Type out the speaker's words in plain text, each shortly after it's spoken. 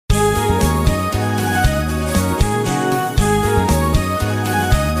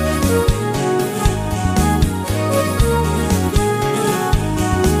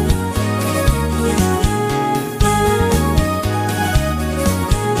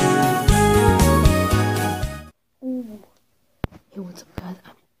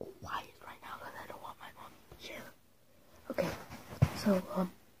So,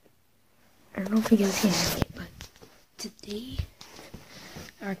 I don't know if you guys can hear me, but today,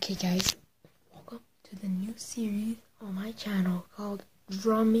 okay guys, welcome to the new series on my channel called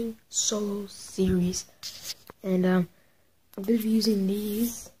Drumming Solo Series. And, I'm going to be using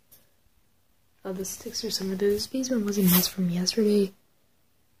these, the sticks or some of those. This basement was a mess from yesterday.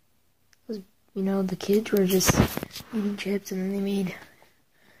 You know, the kids were just eating chips and then they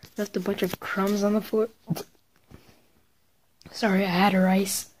left a bunch of crumbs on the floor. Sorry, I had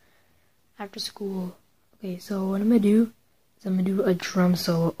rice after school. Okay, so what I'm gonna do is I'm gonna do a drum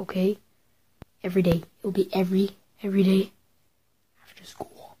solo, okay? Every day. It'll be every day after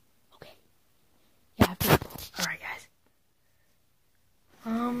school. Okay. Yeah, after school. Alright guys.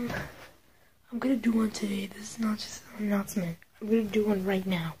 I'm gonna do one today. This is not just an announcement. I'm gonna do one right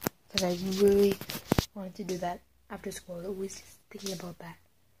now. Because I really wanted to do that after school. I was always just thinking about that.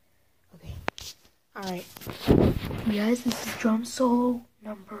 Okay. Alright. You guys, this is drum solo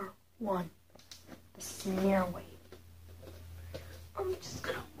number 1. The snare wave. I'm just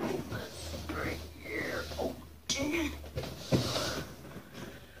gonna move this right here. Oh, dang.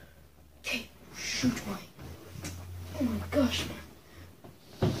 Okay, shoot my. Oh my gosh,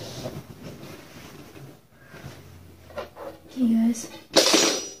 man. Okay, guys.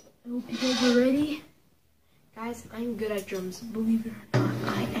 I hope you guys are ready. Guys, I'm good at drums. Believe it or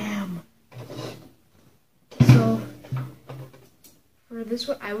not, I am. So, for this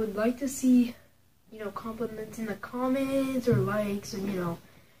one, I would like to see, compliments in the comments or likes, or,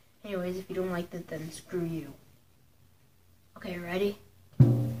 anyways, if you don't like that, then screw you. Okay, ready?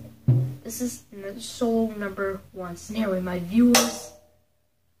 This is solo number 1 snare with my viewers.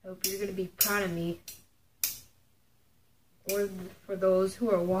 I hope you're going to be proud of me. Or for those who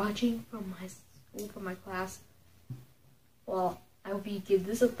are watching from my school, from my class, well, I hope you give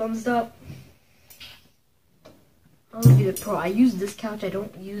this a thumbs up. I'll be the pro. I use this couch, I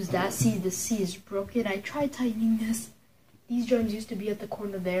don't use that. See, the C is broken. I tried tightening this. These drums used to be at the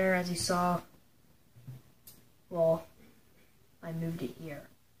corner there, as you saw. Well, I moved it here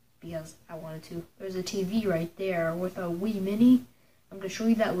because I wanted to. There's a TV right there with a Wii Mini. I'm going to show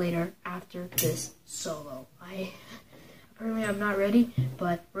you that later after this solo. Apparently I'm not ready,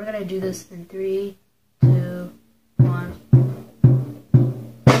 but we're going to do this in 3, 2, 1.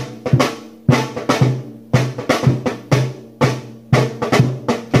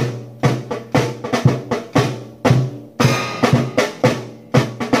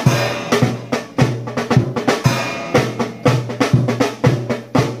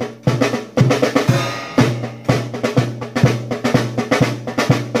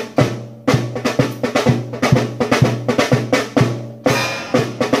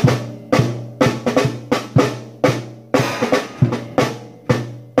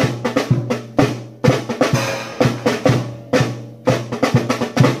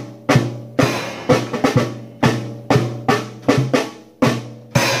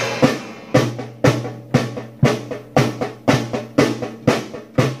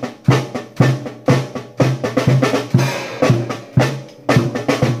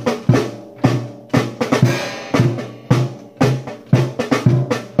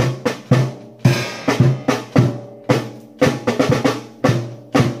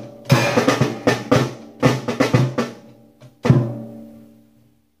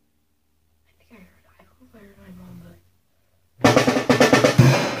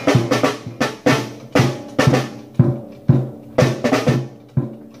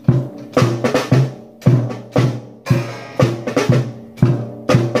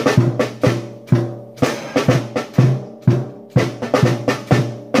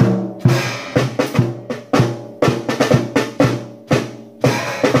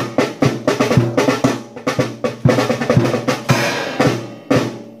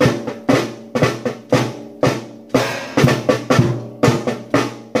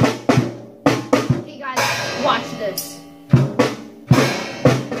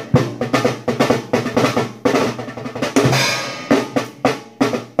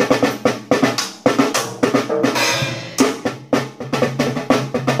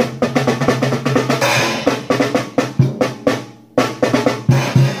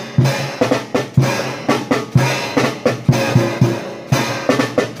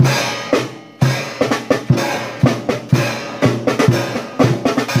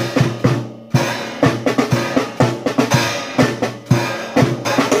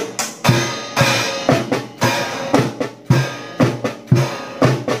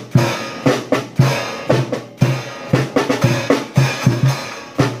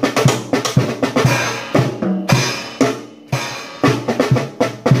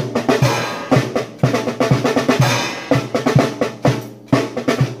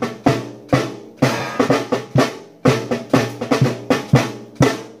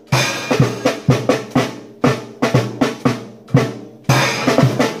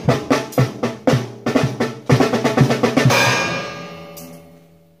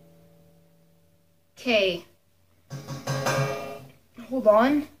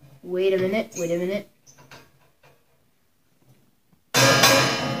 Wait a minute.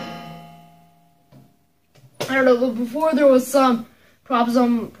 I don't know, but before there was some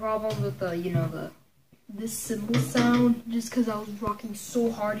problems with this cymbal sound, just because I was rocking so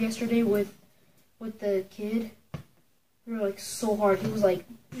hard yesterday with the kid. We were like so hard. He was like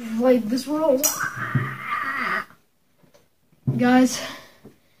this world. Guys,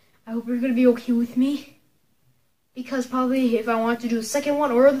 I hope you're gonna be okay with me, because probably if I want to do the second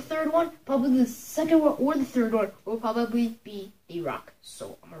one or the third one, probably the second one or the third one will probably be a rock.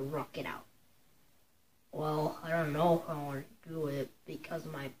 So I'm gonna rock it out. Well, I don't know if I want to do it because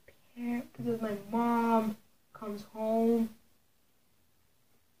my mom comes home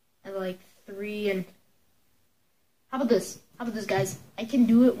at like 3, and how about this, guys? I can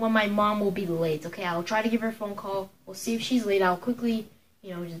do it when my mom will be late. Okay, I'll try to give her a phone call. We'll see if she's late. I'll quickly,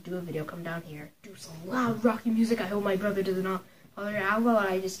 just do a video, come down here, do some loud rocky music. I hope my brother does not bother. How about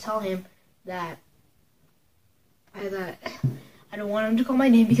I just tell him that I don't want him to call my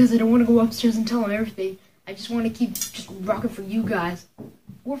name, because I don't want to go upstairs and tell him everything. I just want to keep just rocking for you guys.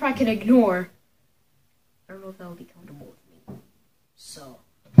 Or if I can ignore, I don't know if that would be comfortable with me. So,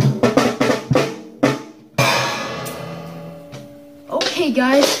 okay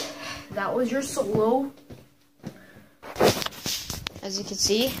guys, that was your solo. As you can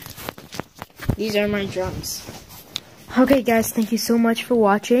see, these are my drums. Okay guys, thank you so much for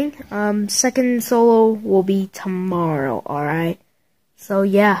watching. Second solo will be tomorrow, alright? So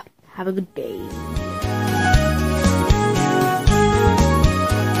yeah, have a good day.